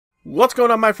What's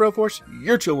going on, my Fro Force?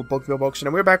 You're chill with Pokemon,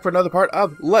 and we're back for another part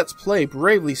of Let's Play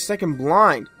Bravely Second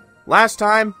Blind. Last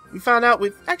time, we found out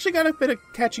we've actually got a bit of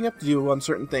catching up to do on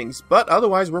certain things, but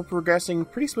otherwise we're progressing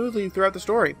pretty smoothly throughout the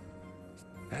story.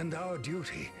 And our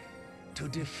duty, to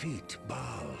defeat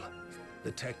Baal.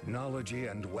 The technology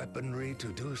and weaponry to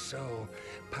do so,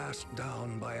 passed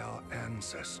down by our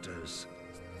ancestors.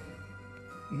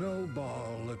 No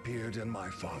Baal appeared in my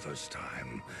father's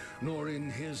time, nor in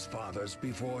his father's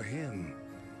before him.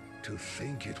 To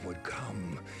think it would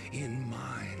come in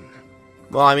mine.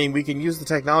 Well, I mean, we can use the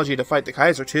technology to fight the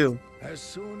Kaiser, too. As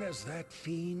soon as that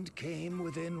fiend came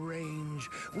within range,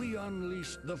 we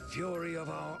unleashed the fury of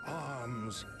our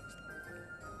arms.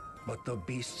 But the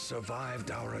beast survived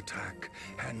our attack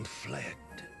and fled.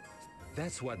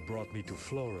 That's what brought me to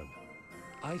Florin.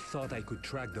 I thought I could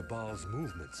track the Baal's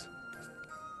movements.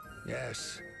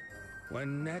 Yes.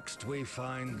 When next we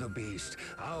find the beast,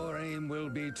 our aim will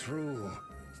be true.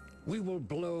 We will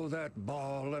blow that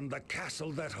Baal and the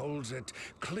castle that holds it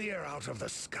clear out of the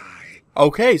sky.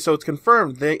 Okay, so it's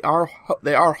confirmed they are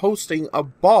hosting a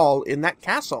ball in that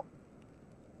castle.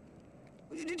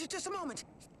 Just a moment.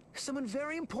 Someone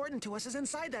very important to us is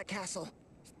inside that castle.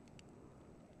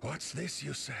 What's this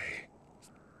you say?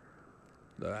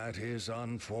 That is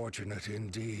unfortunate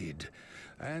indeed.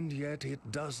 And yet it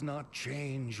does not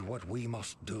change what we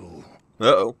must do.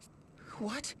 Uh-oh.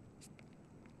 What?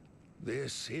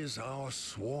 This is our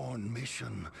sworn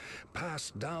mission,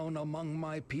 passed down among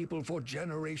my people for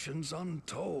generations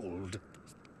untold.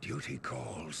 Duty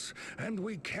calls, and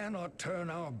we cannot turn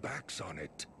our backs on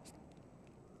it.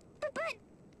 But...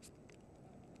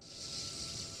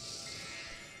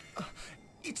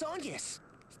 it's Agnes.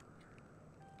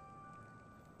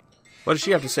 What does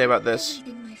she have to say about this?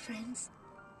 Everything, my friends.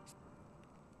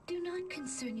 Do not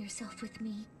concern yourself with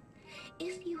me.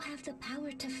 If you have the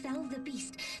power to fell the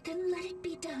beast, then let it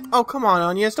be done. Oh, come on,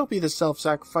 Agnes. Don't be the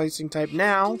self-sacrificing type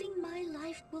now. Giving my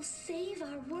life will save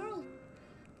our world.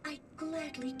 I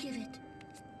gladly give it.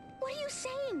 What are you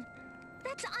saying?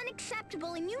 That's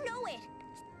unacceptable, and you know it.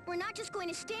 We're not just going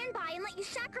to stand by and let you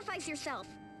sacrifice yourself.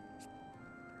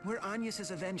 We're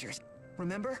Agnes's Avengers,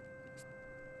 remember?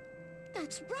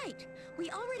 That's right. We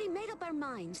already made up our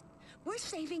minds. We're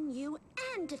saving you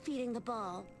and defeating the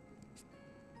Baal.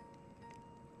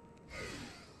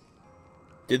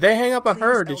 Did they hang up on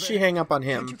her, or did Elder, she hang up on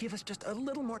him? Can't you give us just a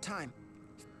little more time?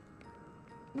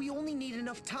 We only need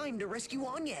enough time to rescue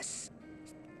Agnes.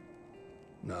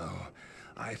 No,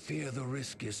 I fear the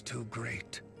risk is too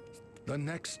great. The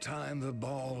next time the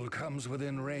Baal comes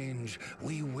within range,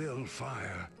 we will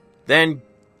fire. Then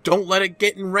don't let it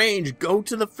get in range. Go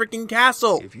to the freaking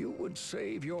castle. If you would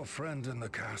save your friend in the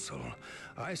castle,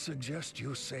 I suggest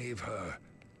you save her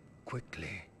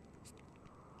quickly.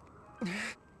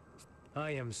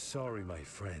 I am sorry, my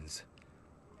friends.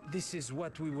 This is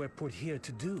what we were put here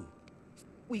to do.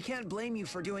 We can't blame you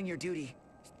for doing your duty,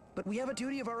 but we have a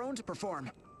duty of our own to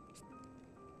perform.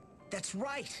 That's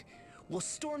right. We'll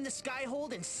storm the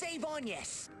Skyhold and save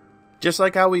Agnes. Just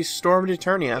like how we stormed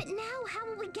Eternia. But now, how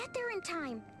will we get there in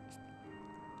time?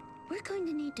 We're going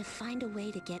to need to find a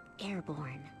way to get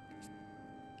airborne.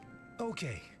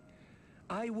 Okay.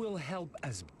 I will help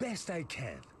as best I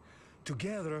can.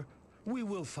 Together, we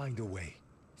will find a way.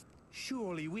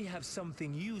 Surely we have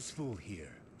something useful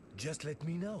here. Just let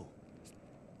me know.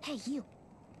 Hey, you.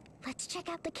 Let's check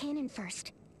out the cannon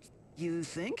first. You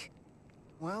think?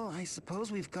 Well, I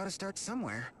suppose we've got to start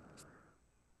somewhere.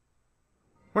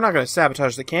 We're not going to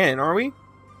sabotage the cannon, are we?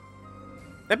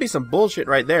 That'd be some bullshit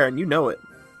right there, and you know it.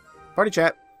 Party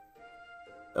chat.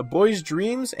 A boy's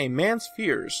dreams, a man's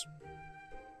fears.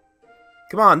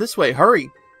 Come on, this way,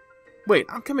 hurry! Wait,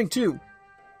 I'm coming too.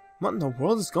 What in the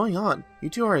world is going on? You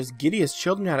two are as giddy as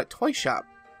children at a toy shop.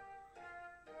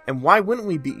 And why wouldn't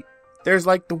we be? There's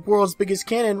like the world's biggest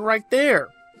cannon right there.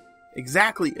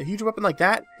 Exactly, a huge weapon like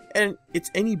that, and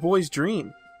it's any boy's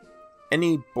dream.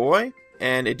 Any boy?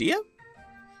 An idea?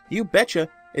 You betcha,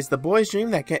 it's the boy's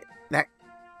dream that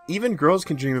even girls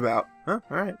can dream about. Huh?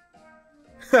 Alright.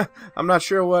 I'm not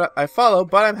sure what I follow,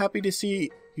 but I'm happy to see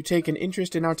you take an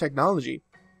interest in our technology.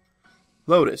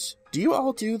 Lotus, do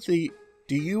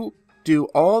you do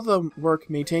all the work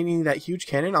maintaining that huge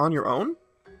cannon on your own?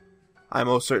 I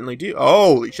most certainly do.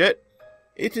 Holy shit!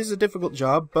 It is a difficult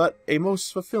job, but a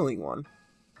most fulfilling one.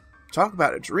 Talk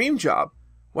about a dream job!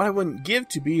 What I wouldn't give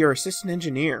to be your assistant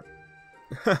engineer.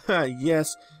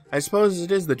 Yes, I suppose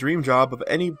it is the dream job of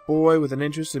any boy with an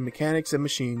interest in mechanics and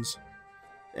machines.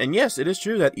 And yes, it is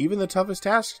true that even the toughest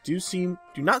tasks do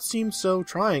not seem so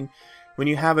trying when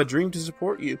you have a dream to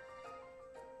support you.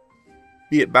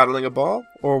 Be it battling a ball,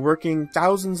 or working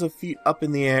thousands of feet up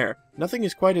in the air, nothing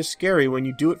is quite as scary when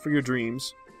you do it for your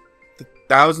dreams. The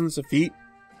thousands of feet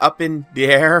up in the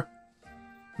air?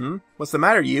 What's the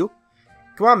matter, you?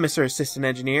 Come on, Mr. Assistant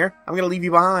Engineer. I'm gonna leave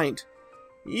you behind.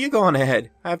 You go on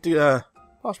ahead. I have to,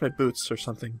 wash my boots or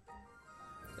something.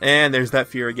 And there's that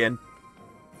fear again.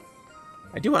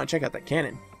 I do want to check out that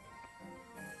cannon.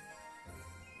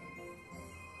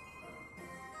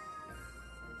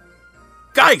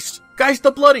 Geist! Geist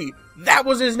the Bloody! That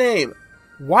was his name!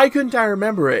 Why couldn't I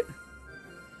remember it?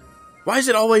 Why is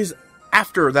it always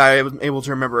after that I was able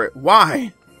to remember it?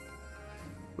 Why?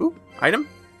 Ooh, item?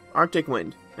 Arctic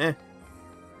Wind.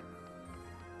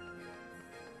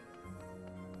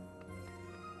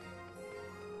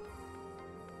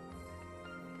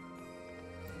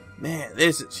 Man,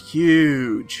 this is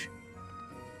huge.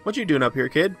 What you doing up here,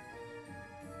 kid?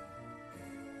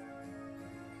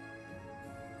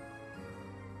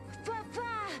 Papa,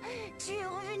 tu es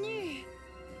revenu.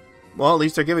 Well, at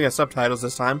least they're giving us subtitles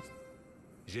this time.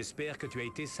 J'espère que tu as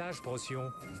été sage,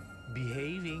 Procyon.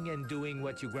 Behaving and doing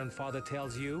what your grandfather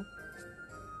tells you.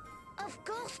 Of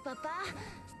course, Papa.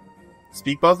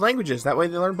 Speak both languages, that way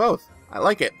they learn both. I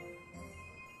like it.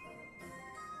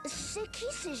 C'est qui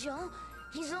ces gens?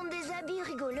 Ils ont des habits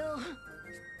rigolos.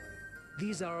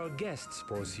 These are our guests,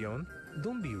 Procyon.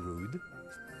 Don't be rude.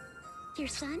 Your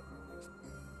son?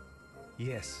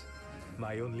 Yes,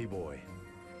 my only boy.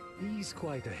 He's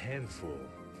quite a handful.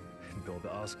 Don't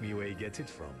ask me where he gets it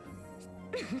from.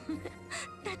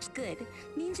 That's good.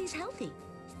 Means he's healthy.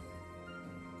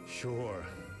 Sure,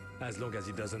 as long as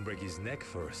he doesn't break his neck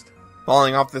first.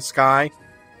 Falling off the sky?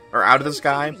 Or out of the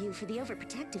sky? You for the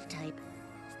overprotective type.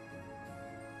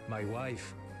 My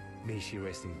wife, may she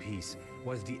rest in peace,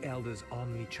 was the elder's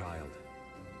only child.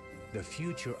 The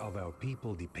future of our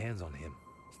people depends on him.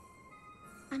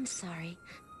 I'm sorry.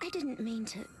 I didn't mean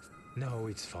to... No,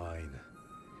 it's fine.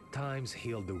 Times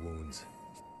heal the wounds.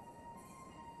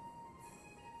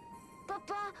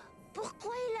 Papa,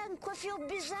 pourquoi il a une coiffure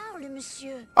bizarre, le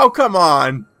monsieur? Oh, come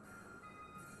on!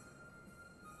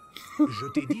 Je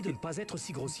t'ai dit de ne pas être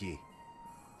si grossier.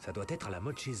 Ça doit être à la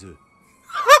mode chez eux.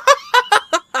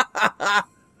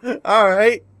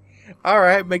 Alright.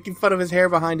 Alright, making fun of his hair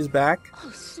behind his back. Oh,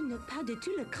 ce n'est pas du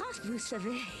tout le cas, vous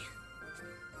savez.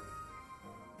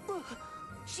 Oh,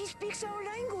 she speaks our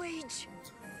language.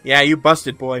 Yeah, you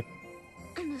busted, boy.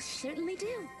 I most certainly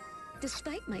do.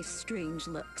 Despite my strange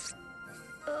looks.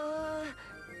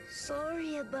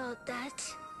 Sorry about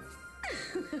that.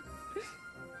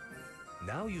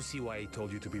 Now you see why I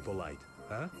told you to be polite,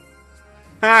 huh?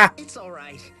 Ha! It's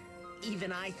alright.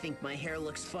 Even I think my hair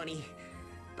looks funny.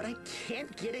 But I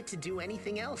can't get it to do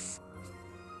anything else.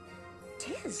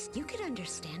 Tiz, you could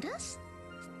understand us?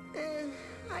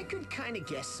 I could kinda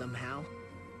guess somehow.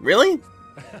 Really?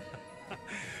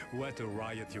 What a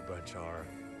riot you bunch are.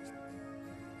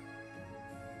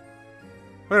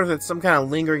 I wonder if it's some kind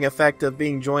of lingering effect of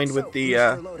being joined with the,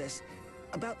 Mr. Lotus,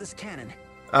 about this cannon.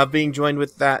 being joined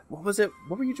with that... What was it?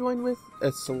 What were you joined with?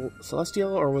 A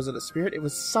celestial, or was it a spirit? It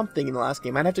was something in the last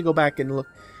game. I'd have to go back and look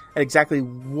at exactly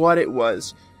what it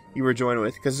was you were joined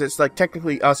with, because it's like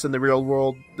technically us in the real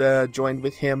world joined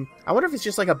with him. I wonder if it's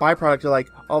just like a byproduct of like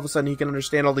all of a sudden he can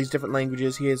understand all these different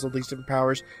languages, he has all these different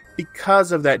powers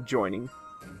because of that joining.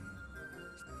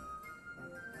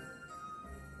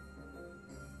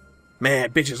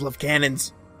 Man, bitches love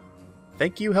cannons.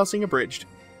 Thank you, Helsing Abridged.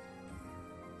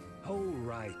 Oh,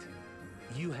 right.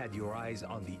 You had your eyes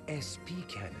on the SP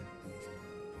cannon.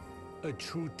 A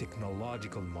true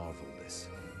technological marvel, this.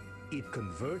 It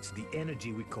converts the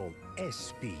energy we call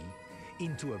SP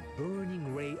into a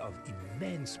burning ray of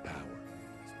immense power.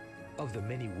 Of the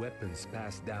many weapons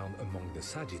passed down among the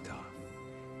Sagitta,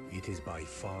 it is by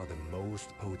far the most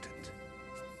potent.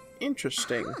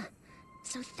 Interesting. Huh.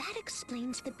 So that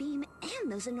explains the beam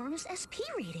and those enormous SP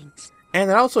ratings. And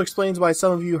that also explains why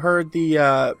some of you heard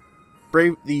the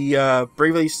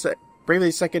Bravely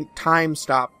Second time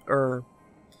stop, or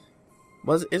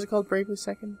is it called Bravely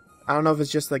Second? I don't know if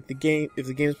it's just like the game, if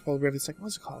the game is called Bravely Second.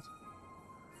 What's it called?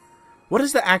 What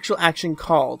is the actual action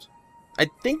called? I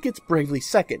think it's Bravely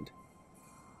Second.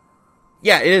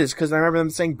 Yeah, it is, because I remember them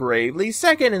saying Bravely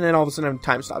Second, and then all of a sudden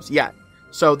time stops. Yeah.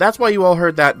 So that's why you all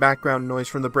heard that background noise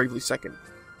from the Bravely Second.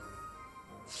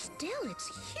 Still, it's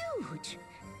huge.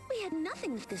 We had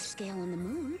nothing of this scale on the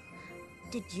moon.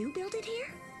 Did you build it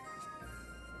here?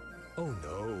 Oh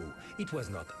no, it was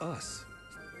not us.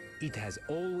 It has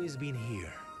always been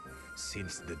here,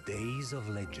 since the days of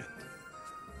legend.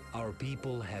 Our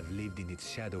people have lived in its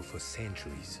shadow for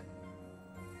centuries.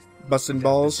 Bustin'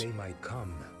 balls. The day might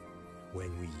come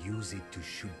when we use it to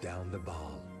shoot down the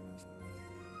ball.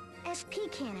 SP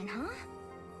cannon, huh?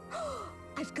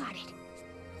 I've got it.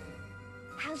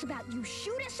 How's about you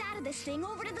shoot us out of this thing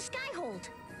over to the Skyhold?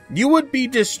 You would be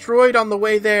destroyed on the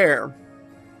way there.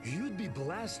 You'd be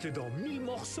blasted en mille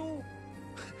morceaux.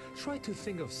 Try to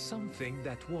think of something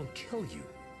that won't kill you.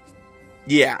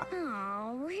 Yeah.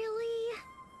 Oh, really?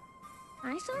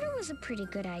 I thought it was a pretty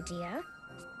good idea.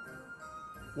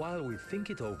 While we think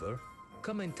it over,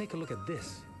 come and take a look at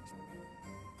this.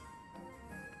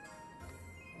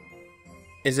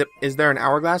 Is there an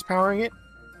hourglass powering it?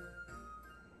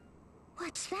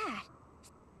 What's that?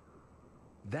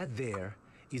 That there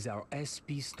is our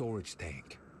SP storage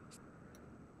tank.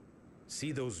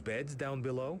 See those beds down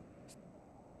below?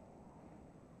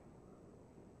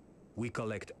 We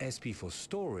collect SP for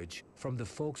storage from the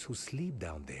folks who sleep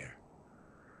down there.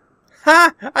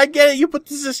 Ha! I get it. You put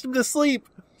the system to sleep.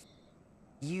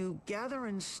 You gather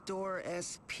and store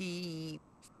SP...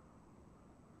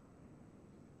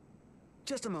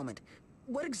 Just a moment.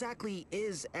 What exactly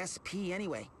is SP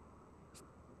anyway?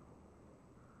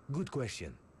 Good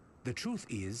question. The truth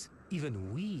is,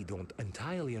 even we don't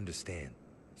entirely understand.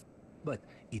 But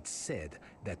it's said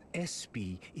that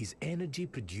SP is energy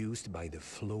produced by the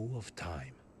flow of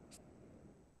time.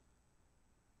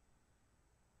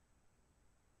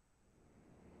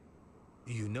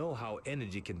 You know how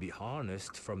energy can be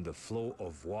harnessed from the flow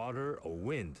of water or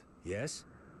wind, yes?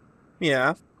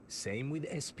 Yeah. Same with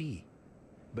SP.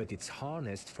 But it's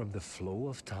harnessed from the flow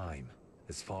of time,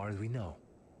 as far as we know.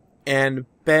 And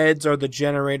beds are the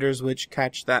generators which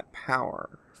catch that power.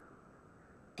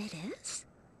 It is?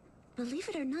 Believe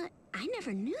it or not, I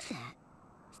never knew that.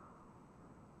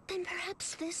 Then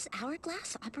perhaps this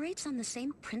hourglass operates on the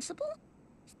same principle?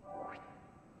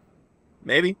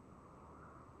 Maybe.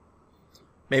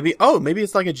 Maybe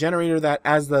it's like a generator that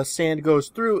as the sand goes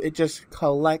through, it just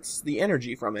collects the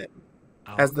energy from it.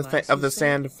 As the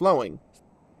sand flowing.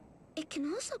 It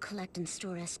can also collect and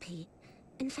store SP.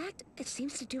 In fact, it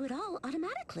seems to do it all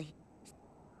automatically.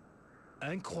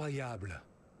 Incroyable.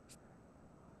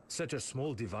 Such a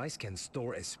small device can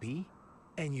store SP,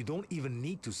 and you don't even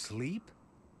need to sleep?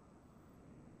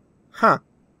 Huh.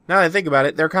 Now that I think about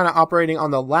it, they're kind of operating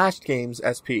on the last game's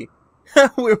SP.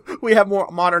 we have more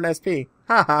modern SP.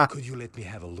 Haha. Could you let me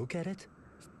have a look at it?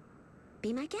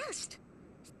 Be my guest.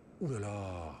 Ooh la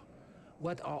la.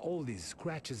 What are all these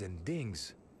scratches and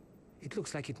dings? It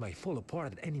looks like it might fall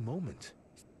apart at any moment.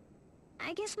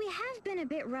 I guess we have been a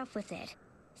bit rough with it.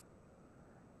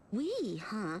 We,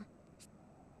 huh?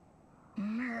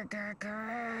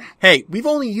 Murder. Hey, we've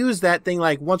only used that thing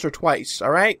like once or twice,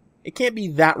 alright? It can't be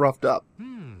that roughed up.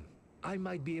 I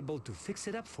might be able to fix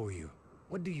it up for you.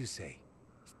 What do you say?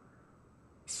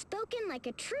 Spoken like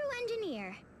a true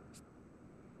engineer.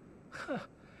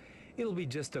 It'll be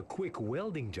just a quick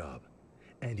welding job,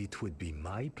 and it would be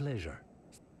my pleasure.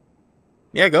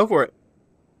 Yeah, go for it.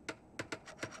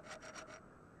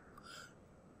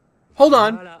 Hold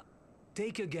on. Voila.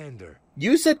 Take a gander.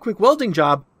 You said quick welding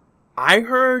job. I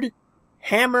heard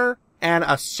hammer and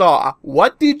a saw.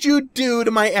 What did you do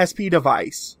to my SP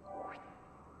device?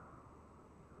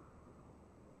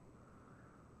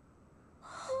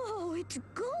 Oh, it's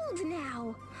gold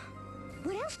now.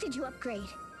 What else did you upgrade?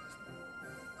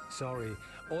 Sorry,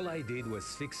 all I did was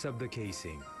fix up the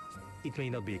casing. It may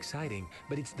not be exciting,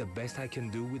 but it's the best I can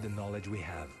do with the knowledge we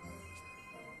have.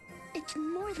 It's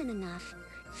more than enough.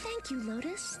 Thank you,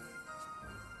 Lotus.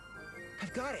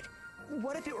 I've got it.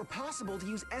 What if it were possible to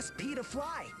use SP to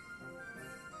fly?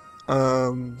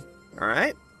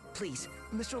 Alright. Please,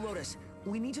 Mr. Lotus,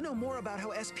 we need to know more about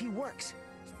how SP works.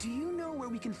 Do you know where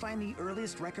we can find the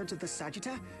earliest records of the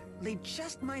Sagitta? They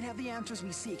just might have the answers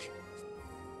we seek.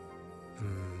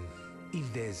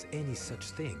 If there's any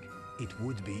such thing, it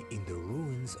would be in the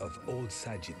ruins of Old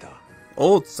Sagitta.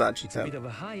 Old It's a bit Sagitta. of a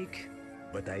hike,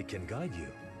 but I can guide you.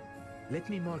 Let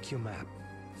me mark your map.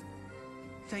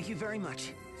 Thank you very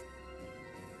much.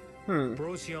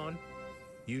 Procyon,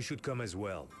 you should come as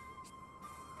well.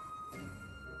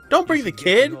 Don't bring You the should get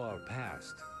kid. to know our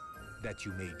past, that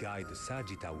you may guide the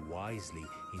Sagitta wisely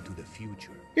into the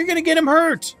future. You're gonna get him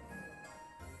hurt.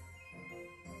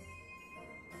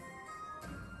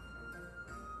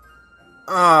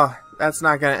 Ah, that's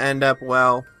not gonna end up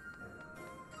well.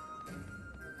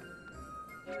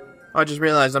 I just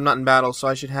realized I'm not in battle, so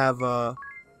I should have,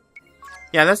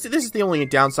 yeah, this is the only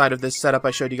downside of this setup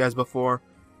I showed you guys before,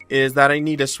 is that I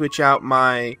need to switch out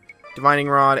my Divining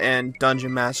Rod and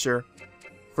Dungeon Master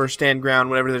for stand ground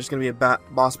whenever there's going to be a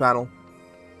boss battle.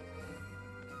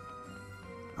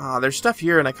 There's stuff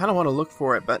here, and I kind of want to look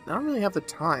for it, but I don't really have the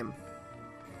time.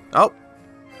 Oh.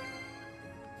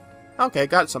 Okay,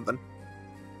 got something.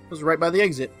 It was right by the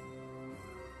exit.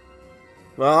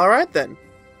 Well, alright then.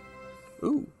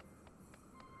 Ooh.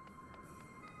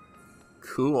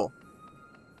 Cool.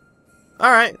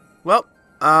 Alright, well,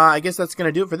 I guess that's going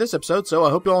to do it for this episode, so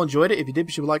I hope you all enjoyed it. If you did,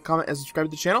 be sure to like, comment, and subscribe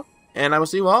to the channel, and I will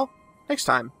see you all next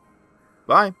time.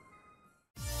 Bye.